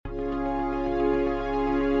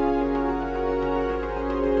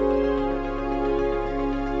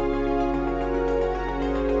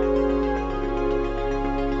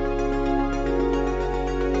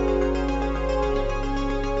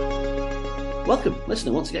Welcome,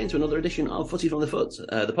 listener, once again to another edition of Footy from the Foot,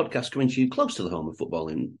 the podcast coming to you close to the home of football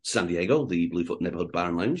in San Diego, the Bluefoot Neighborhood Bar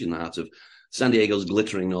and Lounge in the heart of San Diego's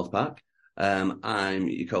glittering North Park. I'm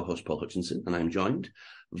your co-host, Paul Hutchinson, and I'm joined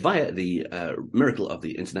via the miracle of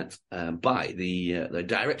the internet by the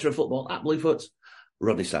director of football at Bluefoot,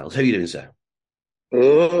 Rodney Styles. How are you doing, sir?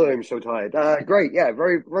 Oh, I'm so tired. Great, yeah,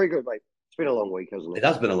 very, very good, mate. It's been a long week, hasn't It it?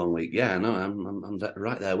 has been a long week. Yeah, no, I'm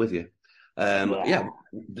right there with you. Yeah. Yeah,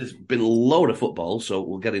 there's been a load of football, so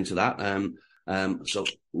we'll get into that. So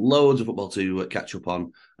loads of football to catch up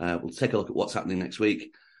on. We'll take a look at what's happening next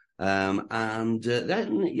week, and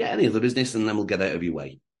then any other business, and then we'll get out of your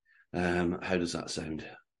way. How does that sound?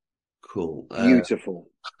 Cool. Beautiful.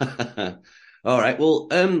 All right. Well,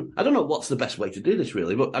 I don't know what's the best way to do this,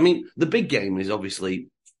 really, but I mean, the big game is obviously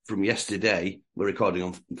from yesterday. We're recording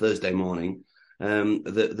on Thursday morning.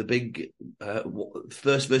 The big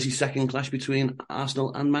first versus second clash between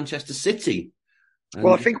Arsenal and Manchester City.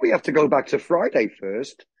 Well, I think we have to go back to Friday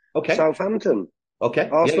first. Okay. Southampton. Okay.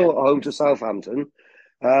 Yeah. Arsenal at home to Southampton.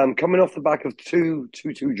 Coming off the back of two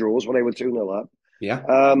draws when they were 2-0 up. Yeah.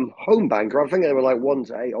 Home banker, I think they were like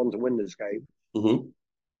 1-8 on to win this game. Mm-hmm.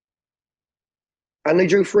 And they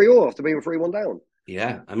drew 3-3 after being 3-1 down.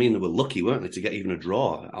 Yeah. I mean, they were lucky, weren't they, to get even a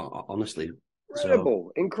draw, honestly.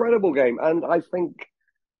 Incredible game. And I think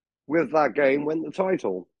with that game went the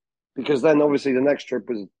title. Because then obviously the next trip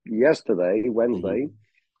was yesterday, Wednesday,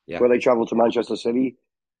 Yeah. where they travelled to Manchester City.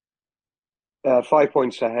 5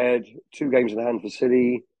 points ahead, 2 games in hand for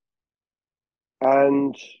City.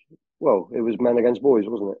 And, well, it was men against boys,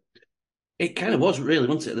 wasn't it? It kind of was, really,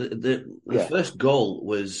 wasn't it? The Yeah. first goal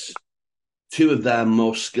was two of their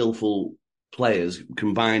most skillful players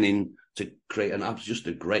combining to create just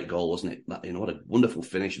a great goal, wasn't it? What a wonderful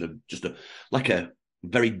finish and like a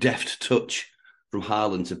very deft touch from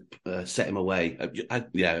Haaland to set him away.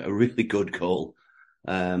 A really good goal.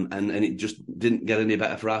 And it just didn't get any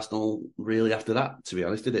better for Arsenal really after that, to be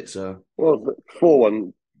honest, did it? So, Well,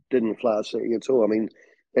 4-1 didn't flatter City at all. I mean,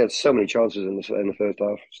 they had so many chances in the first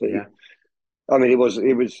half. City. yeah. I mean, it was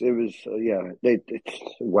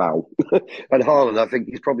wow. And Haaland, I think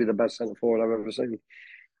he's probably the best centre forward I've ever seen.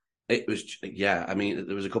 It was, yeah. I mean,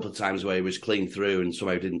 there was a couple of times where he was clean through and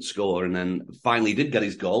somehow didn't score, and then finally did get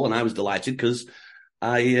his goal, and I was delighted because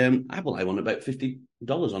I won about $50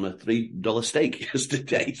 on a $3 stake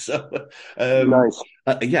yesterday. So, Nice.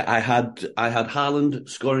 I had Haaland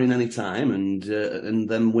scoring any time and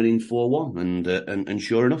then winning 4-1, and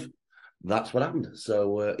sure enough, that's what happened.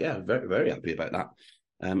 So very very happy about that.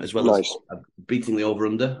 As well Nice. as beating the over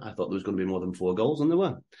under, I thought there was going to be more than 4 goals, and there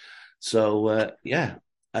were. So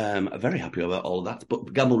very happy about all of that.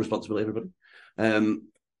 But gamble responsibly, everybody.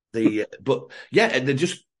 They're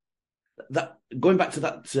just that going back to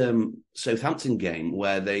that Southampton game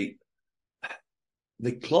where they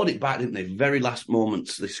clawed it back, didn't they? Very last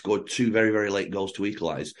moments, they scored 2 very, very late goals to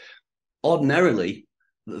equalise. Ordinarily,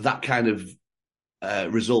 that kind of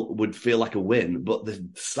result would feel like a win, but the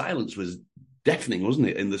silence was deafening, wasn't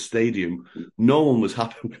it, in the stadium? No one was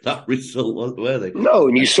happy with that result, were they? No,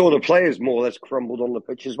 and you saw the players more or less crumbled on the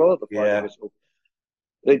pitch as well at the final whistle.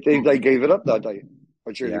 They gave it up that day,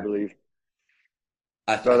 I truly believe.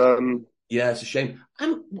 It's a shame.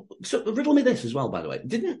 So riddle me this as well, by the way.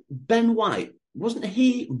 Didn't Ben White, wasn't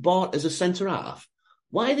he bought as a centre-half?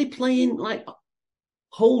 Why are they playing like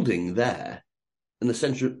Holding there in the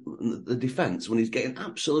centre of the defence when he's getting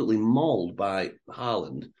absolutely mauled by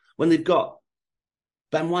Haaland, when they've got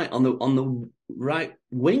Ben White on the right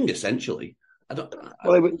wing, essentially?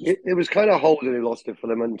 It was kind of Holding who lost it for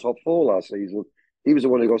them in top 4 last season. He was the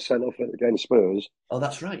one who got sent off against Spurs. Oh,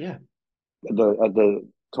 that's right, yeah. At the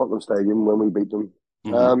Tottenham Stadium when we beat them.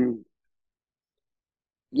 Mm-hmm.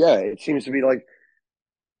 It seems to be like,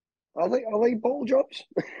 are they ball jobs?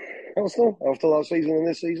 Arsenal after last season and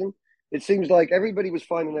this season, it seems like everybody was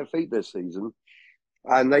finding their feet this season,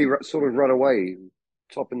 and they sort of run away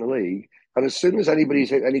top in the league. And as soon as anybody's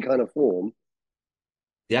hit any kind of form,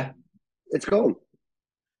 it's gone.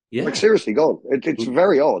 Yeah, like seriously gone. It's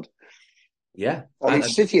very odd. Yeah, I mean,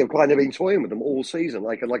 City have kind of been toying with them all season,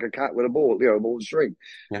 like a cat with a ball, a ball and string.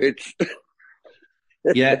 Yeah. It's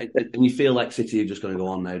and you feel like City are just going to go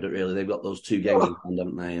on now, don't really? They've got those 2 games in hand,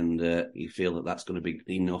 haven't they? And you feel that that's going to be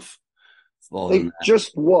enough for them. They've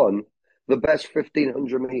just won the best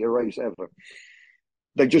 1,500-meter race ever.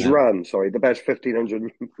 They just ran, the best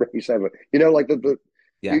 1,500 race ever. You know, like as a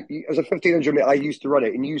 1,500 meter, I used to run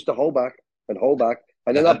it, and you used to hold back,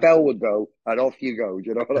 and then that bell would go, and off you go. Do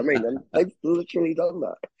you know what I mean? And they've literally done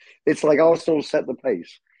that. It's like Arsenal set the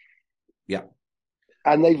pace. Yeah.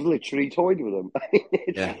 and they've literally toyed with them.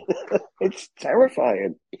 Yeah. It's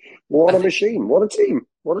terrifying. What I a think, machine! What a team!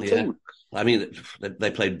 What a yeah. team! I mean,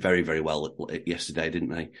 they played very, very well yesterday, didn't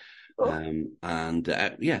they? Oh, And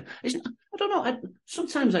yeah, I don't know.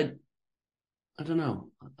 Sometimes I don't know.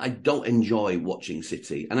 I don't enjoy watching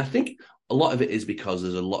City, and I think a lot of it is because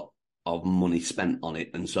there's a lot of money spent on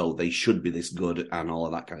it, and so they should be this good and all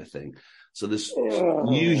of that kind of thing. So there's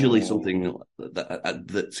usually something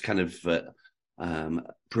that's kind of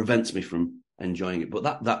prevents me from enjoying it.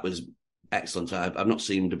 But that was excellent. I've not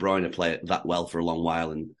seen De Bruyne play it that well for a long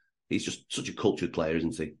while, and he's just such a cultured player,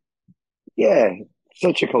 isn't he? yeah,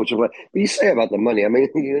 such a culture. But you say about the money. I mean,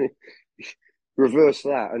 you reverse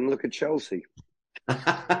that and look at Chelsea.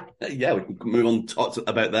 Yeah, we can move on and talk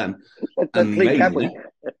about them. Can we? Amazingly.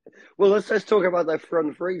 Well, let's talk about their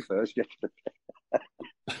front three first.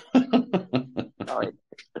 Right.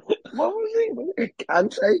 What was he?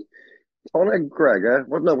 Kante, Conor Gregor.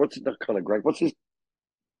 What? No, what's not Conor Gregor? What's his?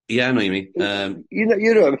 Yeah, I know you mean. You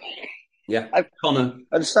know him. Yeah, Connor.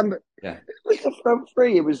 And some. Yeah. It was the front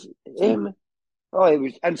three. It was him. Oh, it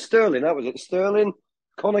was and Sterling. That was it. Sterling,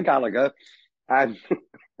 Conor Gallagher, and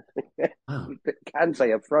Oh,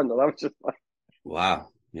 Kante up front. And I was just like, wow.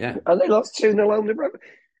 Yeah. and they lost 2-0 home to Brentford.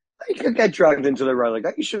 They could get dragged into the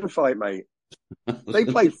relegation fight, mate. They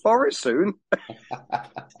play Forest soon.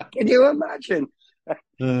 Can you imagine?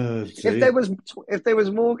 If there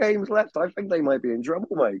was more games left, I think they might be in trouble,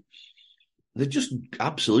 mate. They're just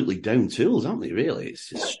absolutely down tools, aren't they? Really,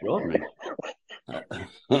 it's extraordinary.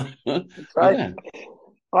 Right?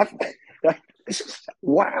 Yeah,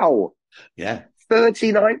 Wow. yeah.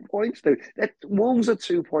 39 points, dude. Wolves are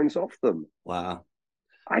 2 points off them. Wow,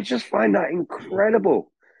 I just find that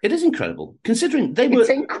incredible. it is incredible considering they It's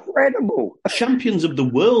were incredible. champions of the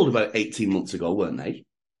world about 18 months ago, weren't they?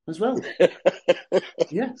 As well.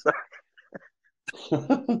 Yeah.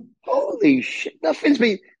 Holy shit. Nothing's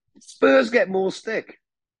been. Spurs get more stick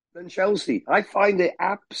than Chelsea. I find it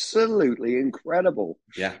absolutely incredible.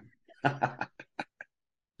 Yeah.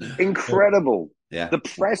 Incredible. Yeah. The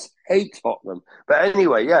press hate Tottenham. But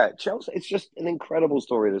anyway, yeah, Chelsea, it's just an incredible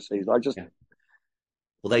story this season. Yeah.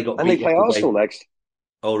 Well, they got And they beat play Arsenal yesterday. next.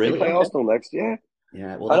 Oh, They really? play Okay. Arsenal next, yeah.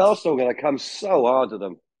 Yeah. Well, And that's Arsenal are going to come so hard at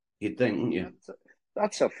them. you'd think, wouldn't you?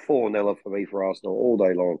 That's a 4-0 for me for Arsenal all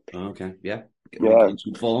day long. Oh, okay. Yeah. Yeah. Getting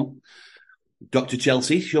some form. Dr.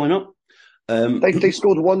 Chelsea showing up. They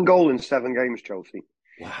scored 1 goal in 7 games, Chelsea.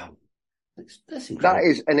 Wow. That's That incredible.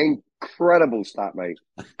 is an incredible stat, mate.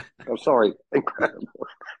 I'm sorry. Incredible.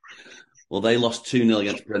 Well, they lost 2-0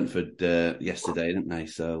 against Brentford yesterday, didn't they?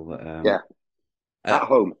 So, Yeah. At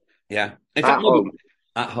home. Yeah. In At fact, home.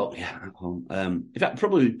 at home. Yeah, at home. In fact,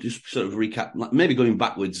 probably just sort of recap, maybe going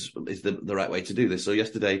backwards is the right way to do this. So,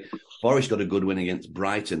 yesterday, Forest got a good win against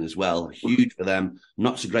Brighton as well. Huge for them.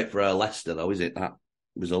 Not so great for Leicester, though, is it, that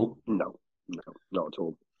result? No, not at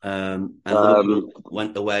all. And Liverpool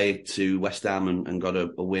went away to West Ham and got a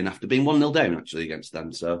win after being 1-0 down, actually, against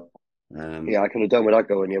them. So, yeah, I could have done without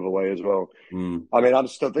going the other way as well. I mean, I'm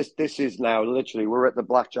still. This is now literally we're at the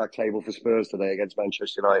blackjack table for Spurs today against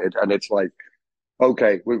Manchester United, and it's like,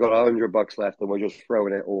 okay, we've got $100 left, and we're just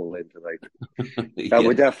throwing it all in today. yeah. And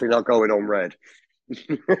we're definitely not going on red.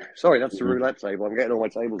 Sorry, that's the roulette table. I'm getting all my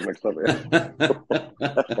tables mixed up here.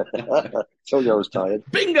 Told you I was tired.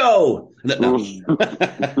 Bingo! No.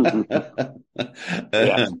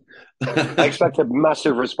 Yeah. I expect a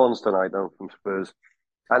massive response tonight, though, from Spurs.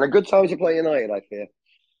 And a good time to play United, I fear.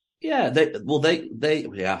 Yeah, they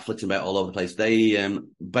flitting about all over the place. They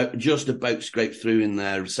just about scraped through in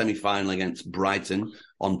their semi-final against Brighton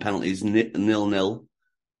on penalties, 0-0.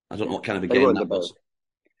 I don't know what kind of a game that was.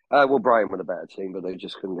 Well, Brighton were the better team, but they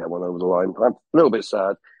just couldn't get one over the line. I'm a little bit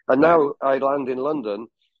sad. And now I land in London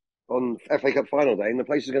on FA Cup final day, and the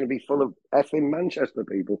place is going to be full of effing Manchester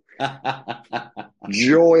people.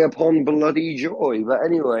 Joy upon bloody joy. But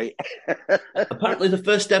anyway. Apparently the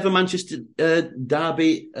first ever Manchester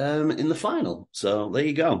derby in the final. So there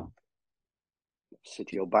you go.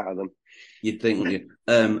 City will batter them. You'd think, wouldn't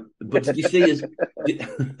you? But did you see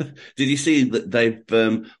did you see that they've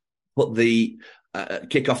put the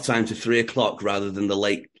kickoff time to 3:00 rather than the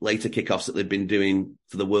later kickoffs that they've been doing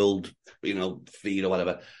for the world, feed or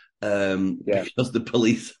whatever? Because the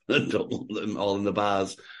police don't want them all in the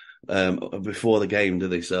bars before the game, do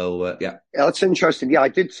they? So yeah, that's interesting. Yeah, I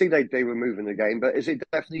did see they were moving the game, but is it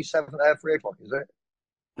definitely 3:00? Is it?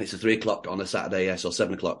 It's a 3:00 on a Saturday, yes, or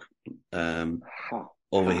 7:00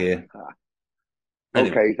 over here.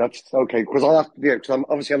 Anyway. Okay, that's okay. Because I'll have to, because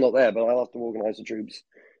I'm not there, but I'll have to organise the troops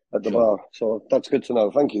at the bar. So that's good to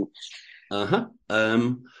know. Thank you.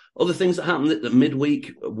 Other things that happened at the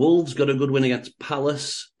midweek, Wolves got a good win against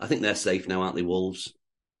Palace. I think they're safe now, aren't they, Wolves?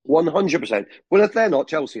 100%. Well, if they're not,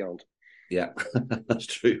 Chelsea aren't. Yeah, that's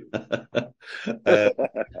true.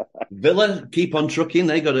 Villa keep on trucking.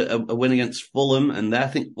 They got a win against Fulham, and I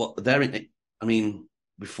think they're in. I mean,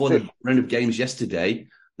 before the round of games yesterday,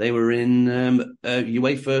 they were in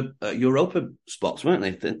UEFA Europa spots, weren't they?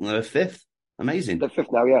 I think they were fifth. Amazing. They're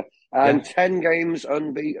fifth now, yeah. And 10 games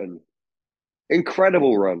unbeaten.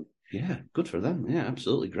 Incredible run. Yeah, good for them. Yeah,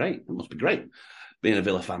 absolutely great. It must be great being a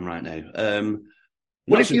Villa fan right now.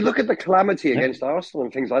 Well, if you look at the calamity against Arsenal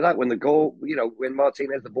and things like that, when the goal, when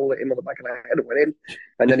Martinez, the ball hit him on the back of the head and went in,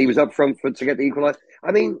 and then he was up front to get the equaliser.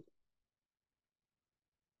 I mean,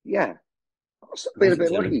 yeah, Arsenal been a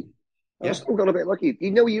bit lucky. Arsenal got a bit lucky.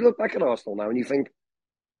 You look back at Arsenal now and you think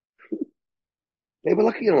they were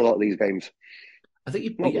lucky in a lot of these games. I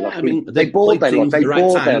think I mean, they balled their luck. They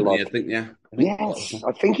balled their luck. I think, Yes,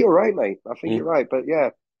 I think you're right, mate. I think you're right. But yeah,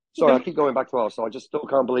 sorry, I keep going back to Arsenal. I just still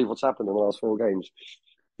can't believe what's happened in the last 4 games.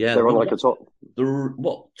 Yeah, they're on like a top. 3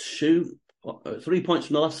 points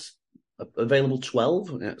from the last available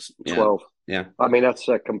 12? 12. Yeah. I mean, that's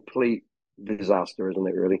a complete disaster, isn't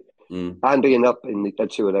it, really? And being up in the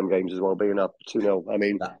 2 of them games as well, being up 2-0. I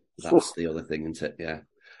mean, that's the other thing, isn't it? Yeah.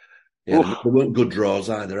 Yeah, they weren't good draws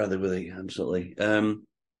either, were they? Absolutely.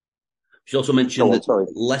 She also mentioned that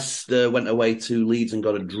Leicester went away to Leeds and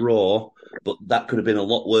got a draw, but that could have been a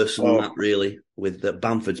lot worse than that, really, with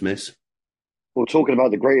Bamford's miss. Well, talking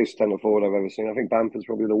about the greatest centre forward I've ever seen, I think Bamford's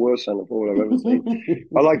probably the worst centre forward I've ever seen.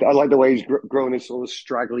 I like the way he's grown his sort of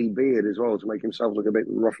straggly beard as well to make himself look a bit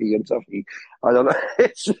roughy and toughy. I don't know.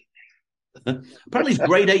 Apparently, he's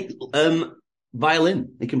grade 8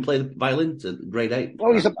 violin. He can play the violin to grade 8.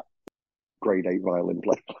 Oh, he's a grade 8 violin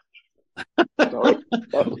player.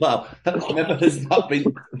 Wow, never has that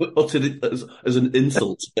been uttered as an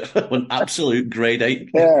insult. An absolute grade 8.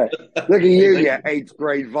 Yeah, look at you, 8th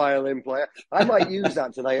grade violin player. I might use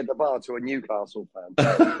that today at the bar to a Newcastle fan.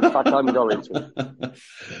 In fact, I'm going to.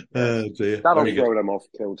 Oh dear, that'll throw them off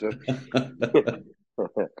kilter.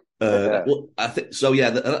 Well, I think so. Yeah,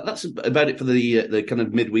 that's about it for the kind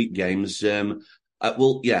of midweek games. We've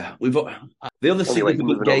the other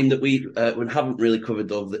significant game that we haven't really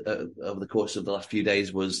covered over the course of the last few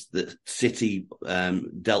days was that City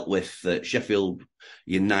dealt with Sheffield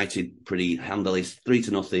United pretty handily,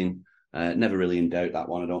 3-0. Never really in doubt that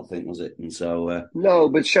one, I don't think, was it? And so no,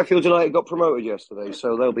 but Sheffield United got promoted yesterday,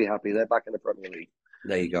 so they'll be happy. They're back in the Premier League.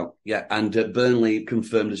 There you go. Yeah, and Burnley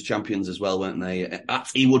confirmed as champions as well, weren't they?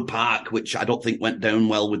 At Ewood Park, which I don't think went down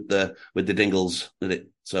well with the Dingles, did it?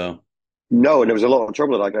 So. No, and there was a lot of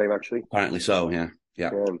trouble at that game, actually. Apparently so, yeah.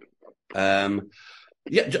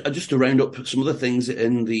 Just to round up some other things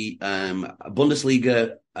in the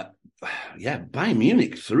Bundesliga, Bayern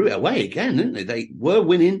Munich threw it away again, didn't they? They were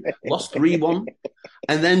winning, lost 3-1,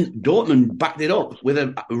 and then Dortmund backed it up with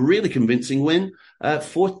a really convincing win,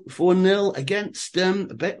 4-0 against,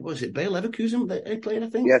 was it Bayer Leverkusen they played, I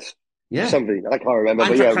think? Yes. Yeah. Something, I can't remember,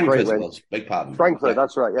 but yeah, great win. Beg pardon. Frankfurt,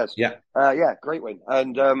 that's right, yes. Yeah. Great win.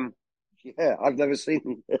 And, I've never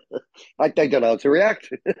seen. I don't know how to react.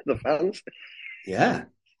 The fans. Yeah,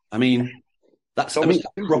 I mean, that's a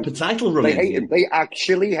proper title run. They hate him. They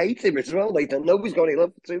actually hate him as well. They don't know he's got any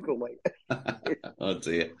love for Tuchel, mate. Oh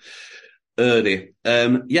dear.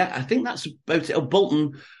 I think that's about it.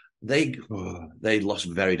 Bolton, they lost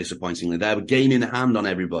very disappointingly. They were game in hand on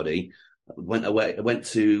everybody.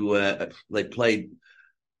 They played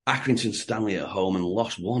Accrington Stanley at home and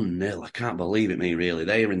lost 1-0. I can't believe it, really.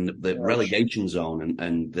 They are in the relegation zone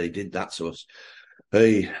and they did that to us.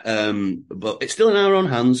 Hey, but it's still in our own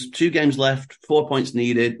hands. 2 games left, 4 points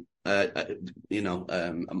needed, at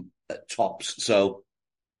tops. So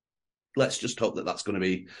let's just hope that that's going to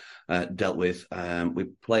be dealt with. We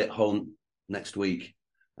play at home next week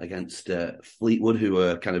against Fleetwood, who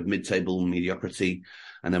are kind of mid-table mediocrity.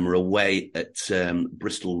 And then we're away at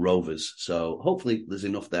Bristol Rovers. So hopefully there's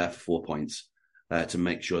enough there for 4 points to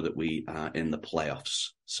make sure that we are in the playoffs.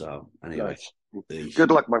 So anyway. Nice.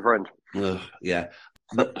 Good luck, my friend. Yeah.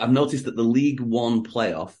 I've noticed that the League One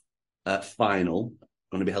playoff final,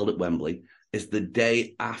 going to be held at Wembley, is the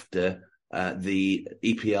day after the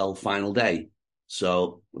EPL final day.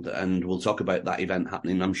 So, and we'll talk about that event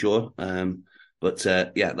happening, I'm sure. But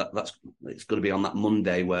that's it's going to be on that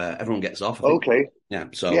Monday where everyone gets off. Okay. Yeah,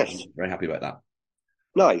 so yes. I'm very happy about that.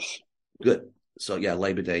 Nice. Good. So yeah,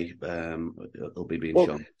 Labour Day will be being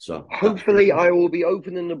shown. So hopefully I will be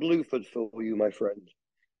opening the Blueford for you, my friend.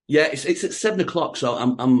 Yeah, it's at 7:00, so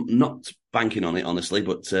I'm not banking on it, honestly.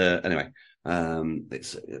 But anyway,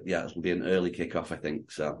 it'll be an early kickoff, I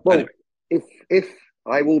think. So well, anyway. if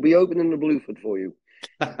I will be opening the Blueford for you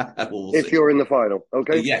We'll if see. you're in the final.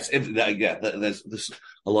 Okay. Yes, there's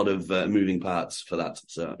a lot of moving parts for that.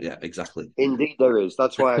 So yeah, exactly. Indeed, there is.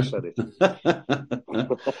 That's why I said it.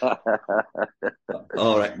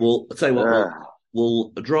 All right. Well, I'll tell you what. We'll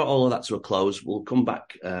draw all of that to a close. We'll come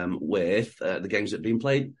back with the games that have been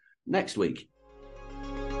played next week.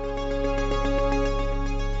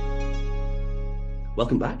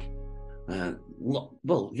 Welcome back.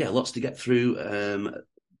 Lots to get through.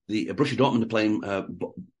 The Borussia Dortmund are playing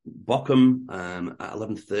Bochum at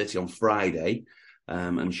 11:30 on Friday,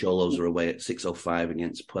 and Cholos are away at 6:05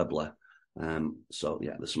 against Puebla.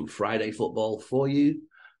 There's some Friday football for you.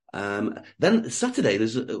 Then Saturday,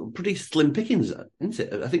 there's a pretty slim pickings, isn't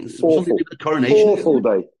it? I think it's something to do with the coronation. Awful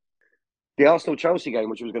day. The Arsenal-Chelsea game,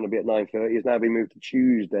 which was going to be at 9:30, has now been moved to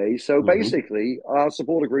Tuesday. So basically, our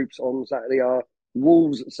supporter groups on Saturday are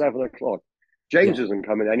Wolves at 7:00. James isn't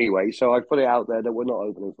coming anyway, so I put it out there that we're not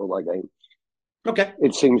opening for that game. Okay.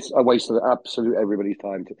 It seems a waste of absolute everybody's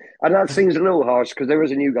time. And that seems a little harsh because there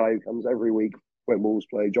is a new guy who comes every week when Wolves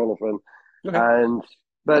play, Jonathan. Okay.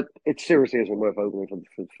 But it seriously isn't worth opening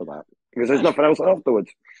for that because there's nothing else afterwards.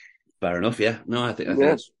 Fair enough, yeah. No, I think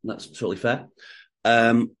that's totally fair.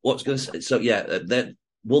 What's going to say? So,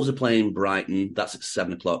 Wolves are playing Brighton. That's at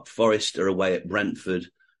 7:00. Forest are away at Brentford.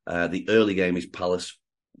 The early game is Palace,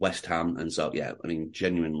 West Ham. And so,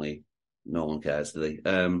 genuinely, no one cares, do they?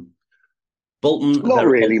 Bolton. Not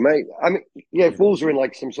really, mate. I mean, if Wolves are in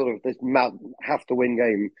like some sort of this have to win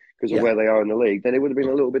game because of where they are in the league, then it would have been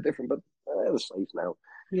a little bit different, but they're safe now.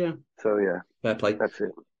 Yeah. So, fair play. That's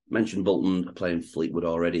it. Mentioned Bolton playing Fleetwood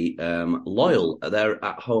already. Loyal, they're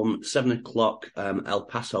at home, 7:00, El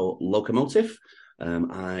Paso Locomotive.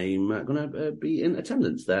 I'm going to be in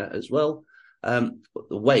attendance there as well. The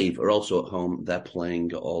Wave are also at home. They're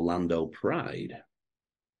playing Orlando Pride.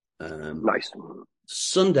 Nice.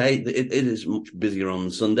 Sunday, it is much busier on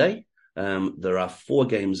Sunday. There are 4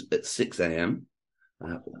 games at 6 a.m.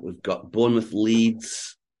 We've got Bournemouth,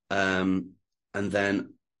 Leeds, and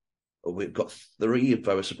then we've got 3 of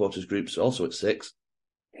our supporters groups also at 6.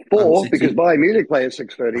 4 because Bayern Munich play at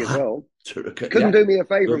 6:30 as well. Couldn't do me a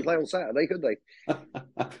favour and play on Saturday, could they?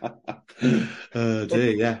 Oh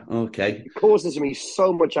dear, yeah, okay. It causes me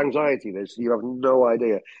so much anxiety. This you have no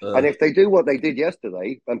idea. And if they do what they did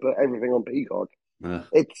yesterday and put everything on Peacock,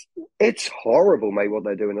 it's horrible, mate. What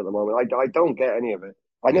they're doing at the moment, I don't get any of it.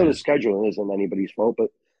 I know the scheduling isn't anybody's fault, but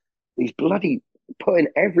these bloody putting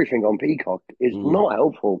everything on Peacock is not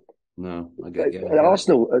helpful. No, I get you.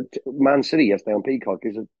 Arsenal, Man City yesterday on Peacock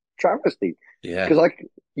is a travesty. Yeah, because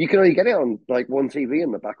you can only get it on like one TV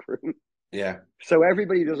in the back room. Yeah. So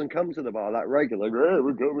everybody doesn't come to the bar that regular.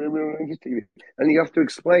 We're going TV, and you have to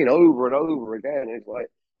explain over and over again. It's like,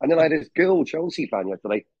 and then I had this girl Chelsea fan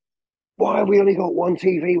yesterday. Why have we only got one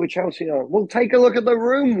TV with Chelsea on? Well, take a look at the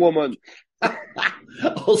room, woman.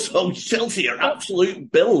 Also, Chelsea are absolute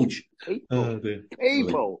bilge.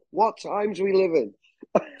 People, what times we live in.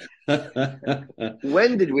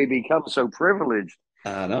 When did we become so privileged?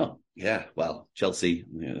 I know. Yeah. Well, Chelsea.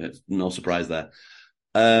 It's no surprise there.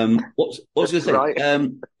 What was I going to say?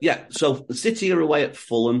 Right. So City are away at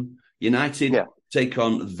Fulham. United take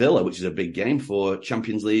on Villa, which is a big game for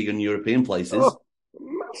Champions League and European places. Oh,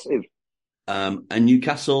 massive. And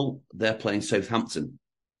Newcastle, they're playing Southampton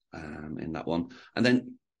in that one. And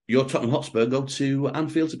then your Tottenham Hotspur go to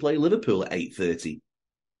Anfield to play Liverpool at 8:30.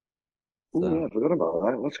 So, I forgot about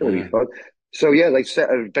that. That's going to be fun. So, they set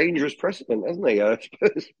a dangerous precedent, hasn't they?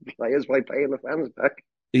 Players by paying the fans back.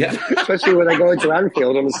 Yeah. Especially when they go into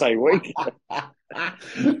Anfield on the same week.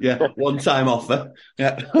 One-time offer.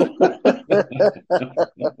 Yeah.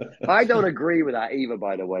 I don't agree with that either,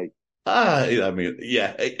 by the way.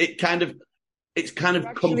 It's kind of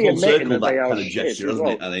come full circle, that kind of gesture, hasn't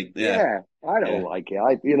it? I think. Yeah, I don't like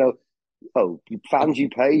it. Fans you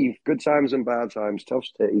pay, good times and bad times, tough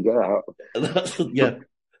shit, get out.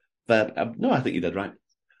 Fair. No, I think you did right.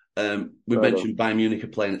 We mentioned Bayern Munich are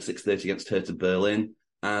playing at 6:30 against Hertha Berlin,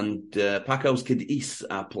 and Paco's Cadiz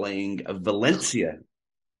are playing Valencia,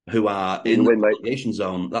 who are in the relegation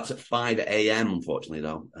zone. That's at 5 a.m. Unfortunately,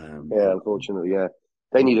 though. Unfortunately,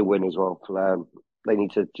 they need a win as well. They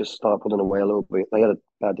need to just start putting away a little bit. They had a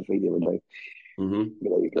bad defeat the other day. Mm-hmm.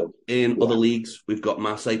 There you go. In other leagues, we've got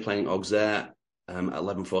Marseille playing Auxerre at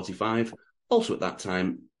 11:45. Also at that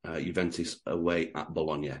time, Juventus away at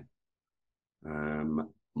Bologna.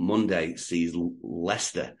 Monday sees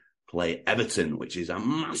Leicester play Everton, which is a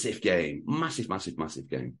massive game. Massive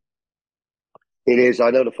game. It is.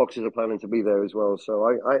 I know the Foxes are planning to be there as well. So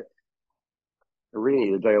I really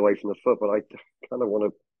need a day away from the foot, but I kind of want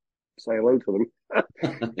to say hello to them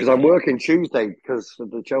because I'm working Tuesday because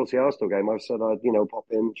of the Chelsea Arsenal game. I've said I'd pop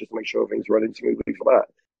in just to make sure everything's running smoothly for that.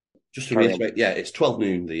 Just to reiterate, it's 12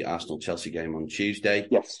 noon, the Arsenal-Chelsea game on Tuesday.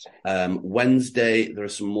 Yes. Wednesday, there are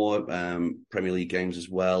some more Premier League games as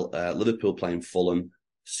well. Liverpool playing Fulham,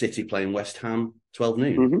 City playing West Ham, 12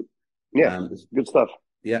 noon. Mm-hmm. Yeah, good stuff.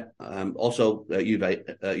 Yeah. Also,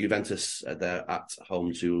 Juventus, they're at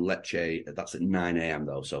home to Lecce. That's at 9 a.m.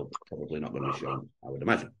 though, so probably not going to show, I would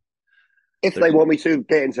imagine. If they want me to,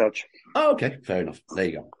 get in touch. Oh, okay. Fair enough. There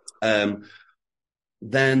you go.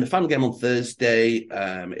 Then the final game on Thursday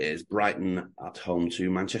is Brighton at home to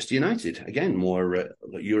Manchester United. Again, more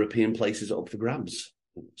European places up for grabs.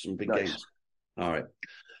 Some big games. All right.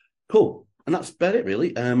 Cool. And that's about it,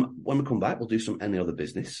 really. When we come back, we'll do some any other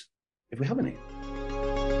business, if we have any.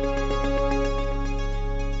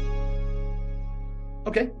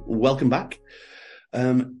 Okay, welcome back.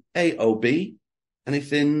 AOB,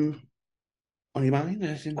 anything on your mind?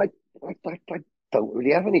 Anything? I don't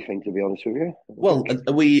really have anything, to be honest with you. Well,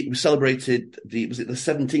 we celebrated was it the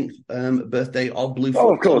 17th birthday of Bluefoot?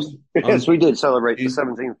 Oh, of course. Yes, we did celebrate the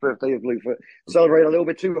 17th birthday of Bluefoot. Celebrate a little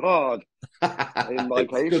bit too hard, in my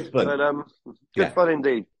case. Good fun. But good fun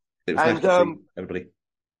indeed. It was nice to see everybody. And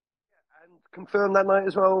confirmed that night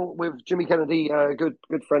as well with Jimmy Kennedy, a good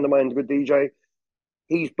friend of mine, good DJ.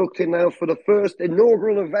 He's booked in now for the first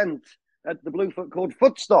inaugural event at the Bluefoot called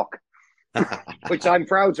Footstock, which I'm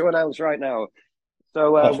proud to announce right now.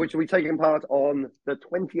 So, awesome. Which will be taking part on the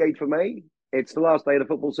 28th of May. It's the last day of the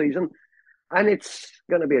football season. And it's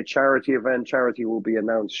going to be a charity event. Charity will be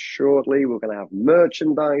announced shortly. We're going to have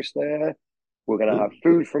merchandise there. We're going to have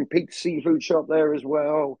food from Pete's Seafood Shop there as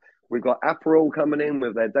well. We've got Aperol coming in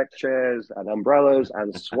with their deck chairs and umbrellas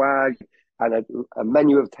and swag and a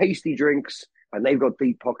menu of tasty drinks. And they've got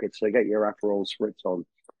deep pockets, so get your Aperol spritz on.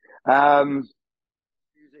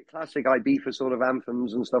 Music, classic Ibiza sort of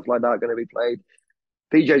anthems and stuff like that are going to be played.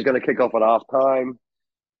 DJ's going to kick off at half time.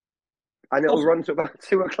 And it'll run to about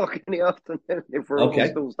 2:00 in the afternoon if we're all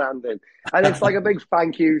still standing. And it's like a big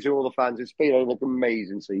thank you to all the fans. It's been an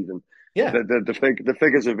amazing season. Yeah. The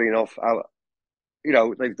figures have been off.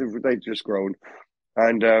 They've just grown.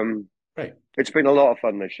 And it's been a lot of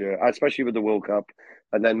fun this year, especially with the World Cup.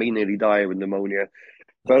 And then me nearly dying with pneumonia.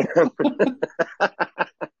 But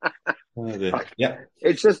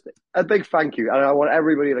it's just a big thank you. And I want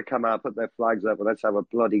everybody to come out, put their flags up, and let's have a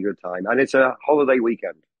bloody good time. And it's a holiday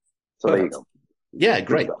weekend. So there you go. Yeah,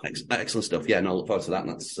 great. Excellent stuff. Yeah, no, I look forward to that.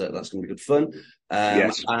 And that's going to be good fun.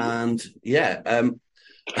 Yes. And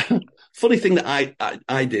funny thing that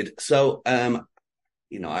I did. So, I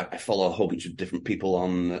follow a whole bunch of different people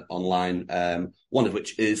online. One of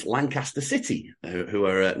which is Lancaster City, who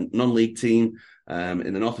are a non-league team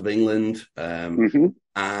in the north of England,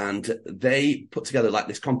 and they put together like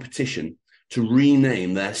this competition to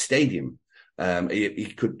rename their stadium.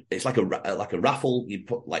 It's like a raffle. You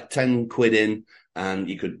put like 10 quid in, and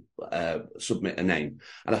you could submit a name.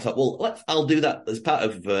 And I thought, well, I'll do that as part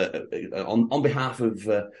of on behalf of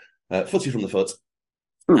Footy from the Foot.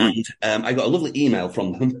 And I got a lovely email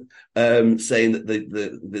from them saying that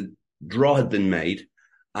the draw had been made,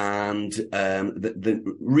 and the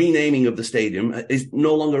renaming of the stadium is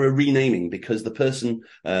no longer a renaming because the person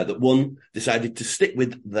that won decided to stick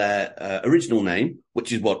with their original name,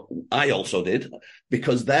 which is what I also did,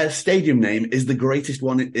 because their stadium name is the greatest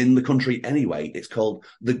one in the country anyway. It's called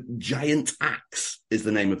the Giant Axe is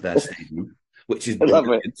the name of their stadium, which is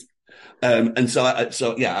brilliant. And so I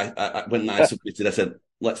when I submitted, I said,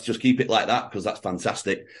 let's just keep it like that because that's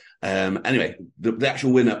fantastic. Anyway, the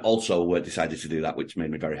actual winner also decided to do that, which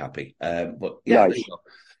made me very happy. But yeah, nice.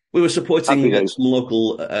 We were supporting some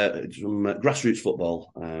local, some grassroots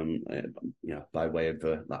football, by way of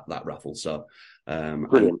that raffle. So,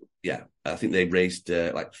 brilliant. I think they raised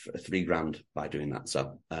like $3,000 by doing that.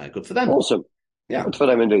 So, good for them. Awesome. Yeah, good for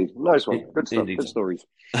them indeed. Nice one. Good stuff. Indeed. Good stories.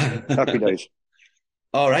 Happy days.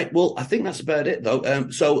 All right. Well, I think that's about it, though.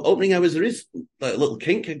 So opening hours, there is a little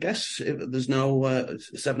kink, I guess. If there's no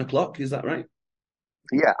 7:00. Is that right?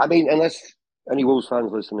 Yeah. I mean, unless any Wolves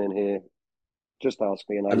fans listening here, just ask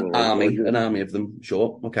me. And an army of them.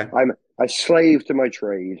 Sure. Okay. I'm a slave to my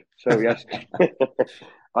trade. So, yes,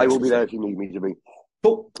 I will be there if you need me to be.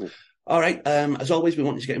 Cool. All right. As always, we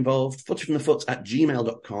want you to get involved.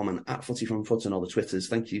 footyfromthefoot@gmail.com and @footyfromfoot and all the Twitters.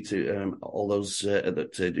 Thank you to all those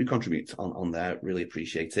that do contribute on there. Really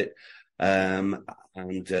appreciate it.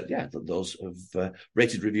 Those who've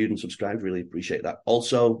rated, reviewed and subscribed, really appreciate that.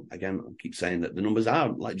 Also, again, I keep saying that the numbers are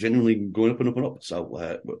like genuinely going up and up and up.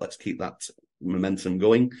 So let's keep that momentum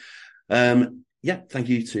going. thank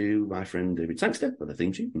you to my friend David Sangster for the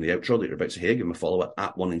theme tune and the outro that you're about to hear. Give him a follow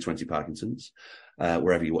at 1 in 20 Parkinson's,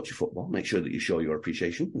 wherever you watch your football. Make sure that you show your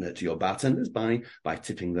appreciation to your bartenders by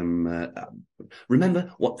tipping them.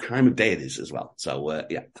 Remember what time of day it is as well. So,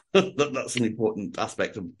 that's an important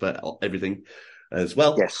aspect of everything as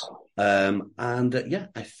well. Yes.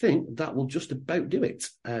 I think that will just about do it.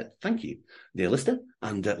 Thank you, dear listener.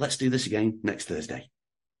 And let's do this again next Thursday.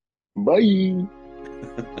 Bye.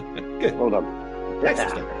 Good. Well done. Next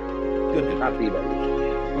Thursday. Good. Happy days.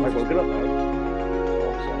 I woke up now.